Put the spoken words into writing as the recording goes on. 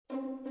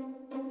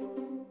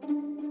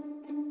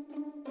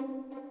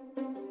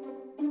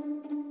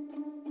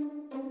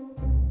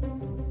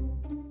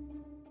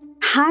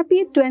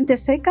Happy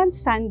 22nd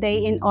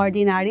Sunday in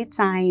Ordinary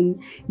Time,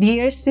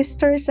 dear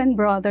sisters and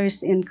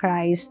brothers in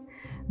Christ.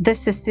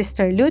 This is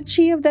Sister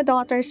Lucy of the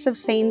Daughters of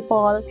St.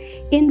 Paul,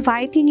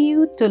 inviting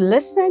you to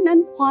listen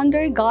and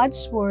ponder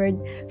God's Word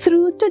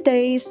through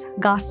today's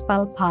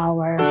Gospel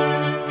Power.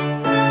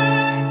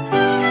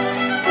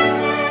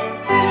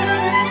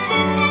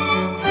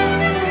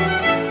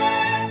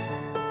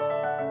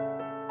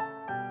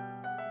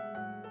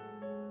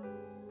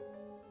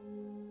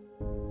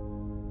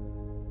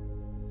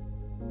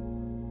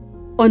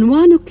 On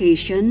one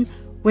occasion,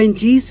 when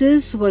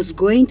Jesus was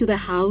going to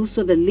the house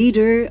of a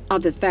leader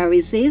of the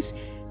Pharisees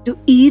to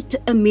eat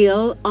a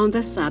meal on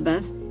the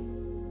Sabbath,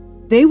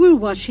 they were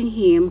watching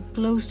him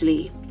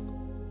closely.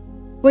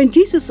 When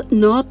Jesus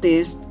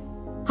noticed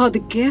how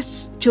the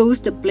guests chose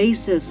the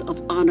places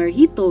of honor,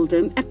 he told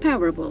them a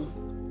parable.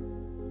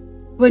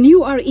 When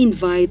you are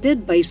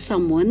invited by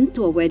someone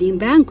to a wedding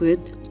banquet,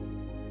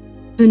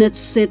 do not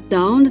sit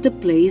down at the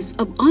place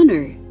of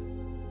honor,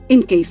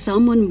 in case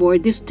someone more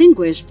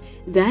distinguished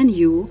than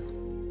you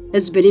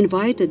has been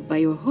invited by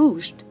your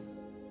host,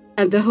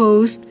 and the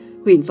host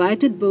who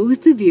invited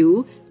both of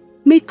you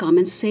may come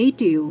and say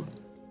to you,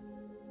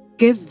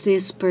 "Give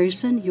this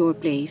person your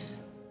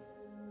place,"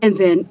 and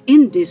then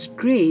in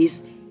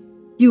disgrace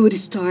you would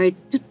start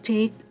to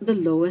take the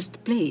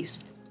lowest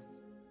place.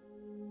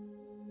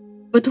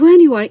 But when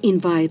you are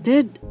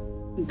invited,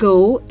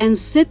 go and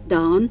sit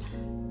down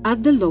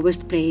at the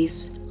lowest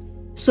place,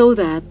 so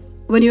that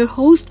when your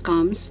host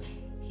comes,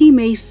 he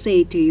may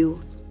say to you,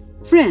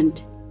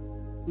 "Friend,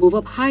 move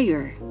up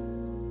higher."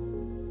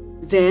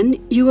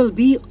 Then you will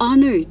be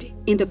honored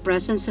in the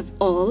presence of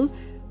all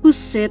who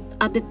sit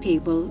at the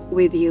table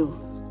with you.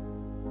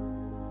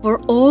 For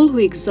all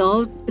who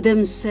exalt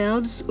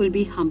themselves will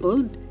be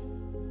humbled,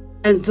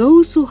 and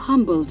those who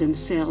humble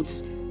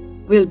themselves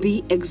will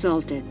be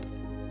exalted.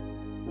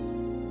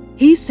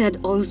 He said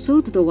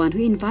also to the one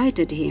who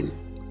invited him,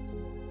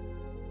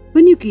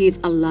 "When you give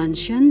a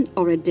luncheon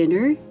or a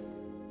dinner,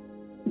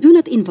 do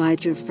not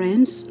invite your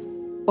friends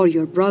or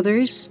your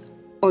brothers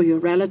or your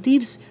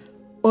relatives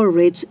or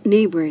rich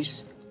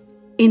neighbors,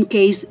 in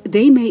case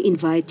they may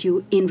invite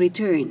you in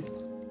return,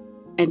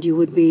 and you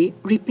would be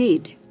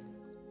repaid.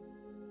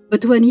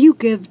 But when you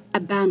give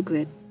a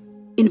banquet,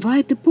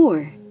 invite the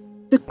poor,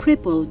 the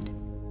crippled,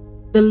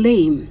 the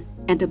lame,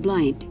 and the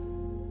blind,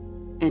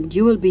 and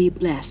you will be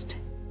blessed,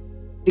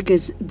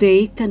 because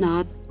they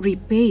cannot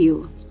repay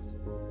you,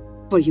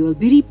 for you will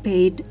be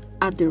repaid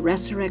at the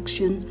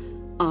resurrection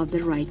of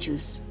the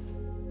righteous."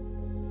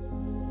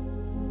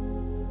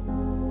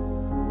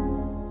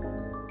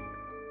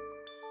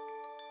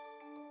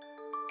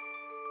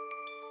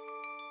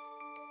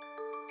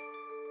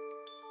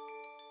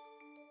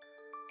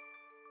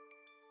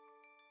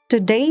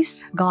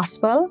 Today's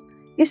Gospel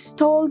is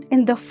told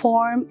in the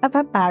form of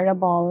a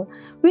parable,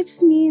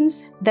 which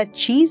means that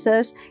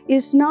Jesus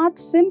is not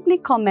simply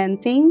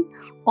commenting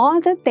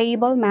on the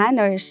table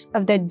manners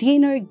of the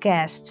dinner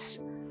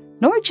guests,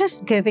 nor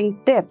just giving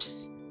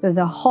tips to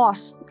the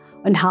host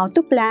on how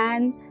to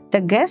plan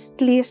the guest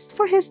list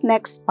for his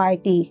next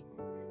party.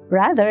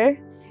 Rather,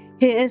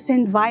 he is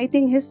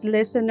inviting his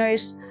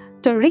listeners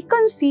to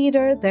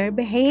reconsider their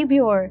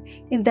behavior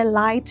in the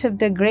light of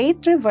the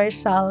great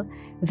reversal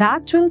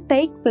that will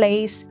take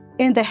place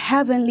in the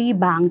heavenly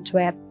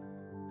banquet.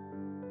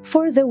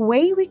 For the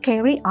way we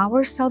carry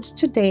ourselves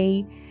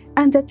today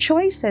and the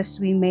choices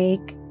we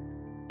make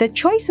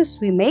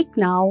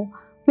now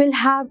will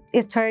have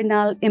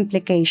eternal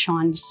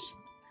implications.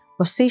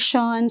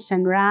 Positions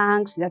and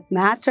ranks that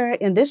matter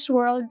in this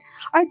world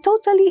are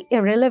totally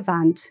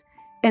irrelevant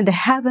in the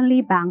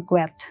heavenly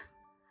banquet,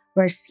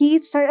 where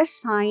seats are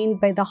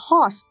assigned by the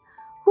host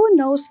who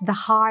knows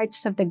the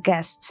hearts of the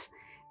guests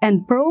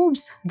and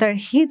probes their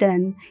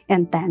hidden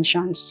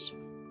intentions.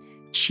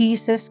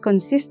 Jesus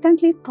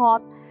consistently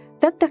taught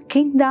that the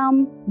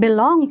kingdom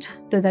belonged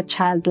to the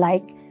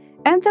childlike,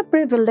 and the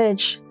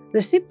privileged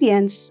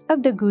recipients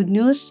of the good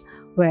news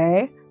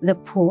were the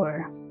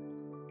poor.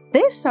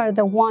 These are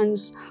the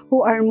ones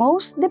who are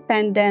most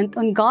dependent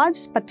on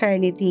God's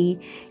paternity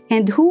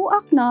and who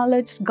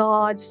acknowledge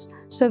God's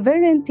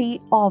sovereignty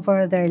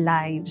over their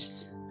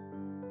lives.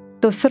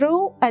 To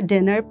throw a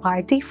dinner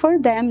party for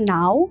them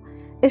now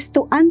is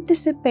to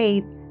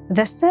anticipate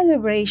the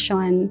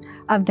celebration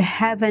of the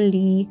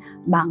heavenly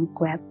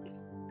banquet.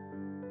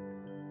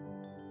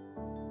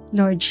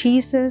 Lord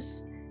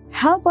Jesus,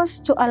 help us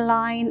to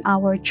align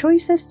our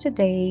choices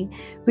today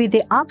with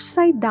the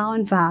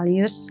upside-down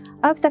values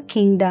of the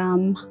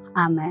kingdom.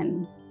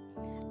 Amen.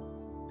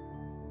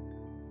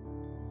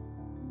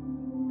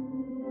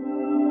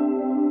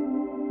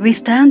 We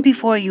stand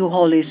before you,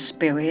 Holy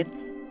Spirit,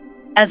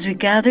 as we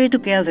gather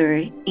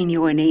together in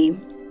your name.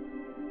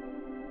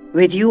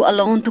 With you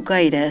alone to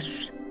guide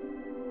us,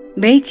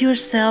 make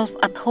yourself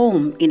at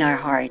home in our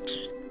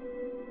hearts.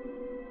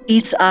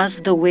 Teach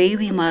us the way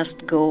we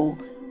must go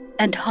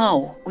and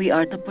how we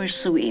are to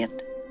pursue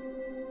it.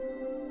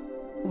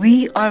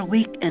 We are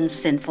weak and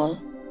sinful.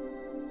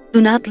 Do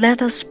not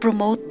let us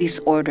promote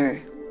disorder.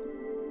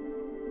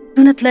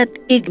 Do not let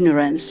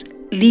ignorance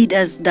lead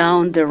us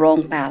down the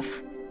wrong path,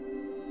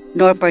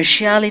 nor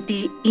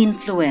partiality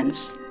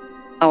influence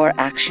our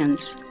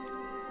actions.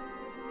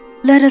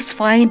 Let us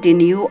find in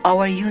you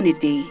our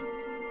unity,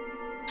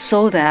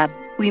 so that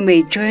we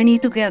may journey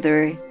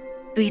together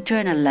to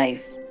eternal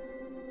life,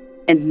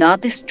 and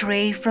not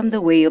stray from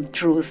the way of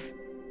truth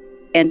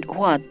and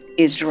what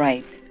is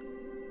right.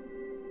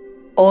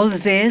 All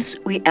this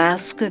we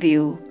ask of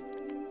you,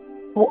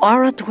 who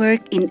are at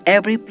work in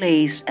every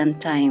place and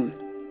time,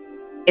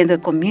 in the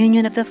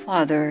communion of the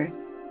Father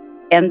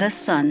and the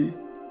Son,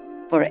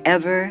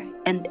 forever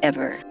and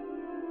ever.